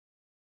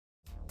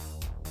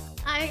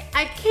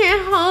I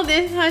can't hold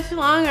this much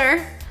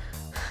longer.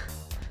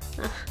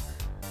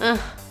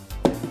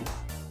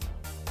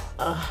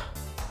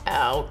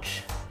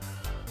 Ouch.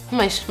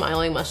 My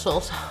smiling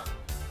muscles.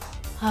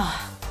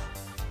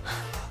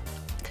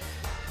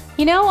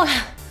 You know,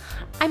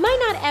 I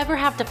might not ever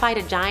have to fight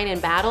a giant in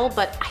battle,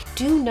 but I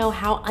do know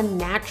how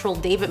unnatural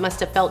David must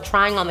have felt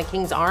trying on the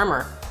king's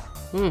armor.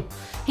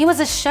 He was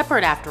a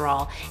shepherd after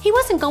all. He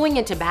wasn't going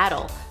into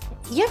battle.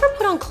 You ever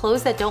put on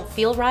clothes that don't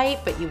feel right,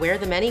 but you wear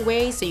them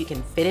anyway so you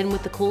can fit in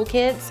with the cool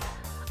kids?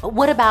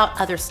 What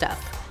about other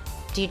stuff?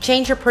 Do you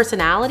change your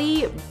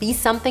personality? Be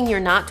something you're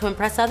not to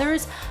impress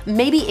others?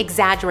 Maybe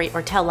exaggerate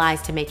or tell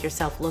lies to make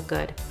yourself look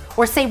good.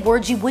 Or say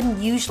words you wouldn't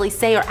usually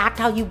say or act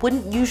how you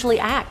wouldn't usually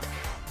act.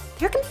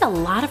 There can be a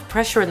lot of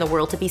pressure in the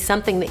world to be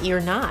something that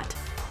you're not.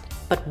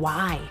 But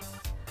why?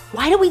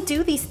 Why do we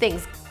do these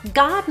things?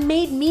 God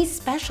made me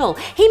special.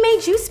 He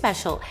made you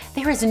special.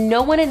 There is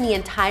no one in the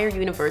entire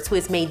universe who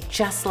is made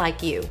just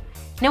like you.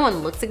 No one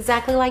looks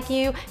exactly like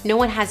you. No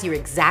one has your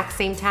exact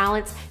same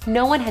talents.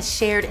 No one has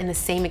shared in the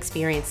same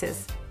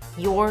experiences.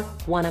 You're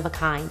one of a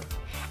kind.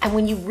 And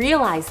when you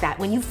realize that,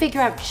 when you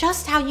figure out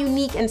just how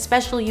unique and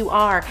special you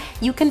are,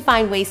 you can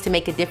find ways to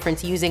make a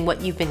difference using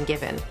what you've been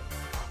given.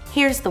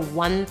 Here's the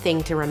one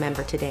thing to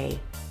remember today.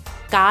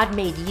 God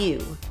made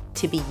you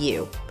to be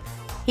you.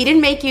 He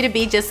didn't make you to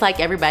be just like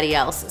everybody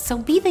else, so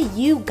be the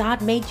you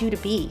God made you to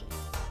be.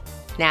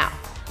 Now,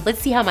 let's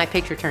see how my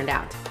picture turned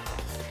out.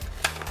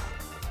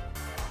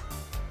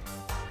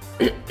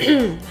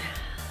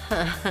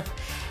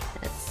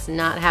 That's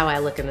not how I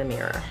look in the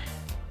mirror.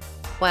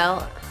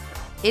 Well,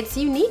 it's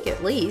unique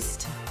at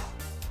least.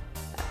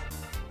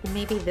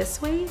 Maybe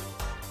this way?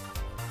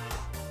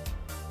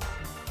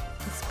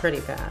 It's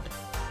pretty bad.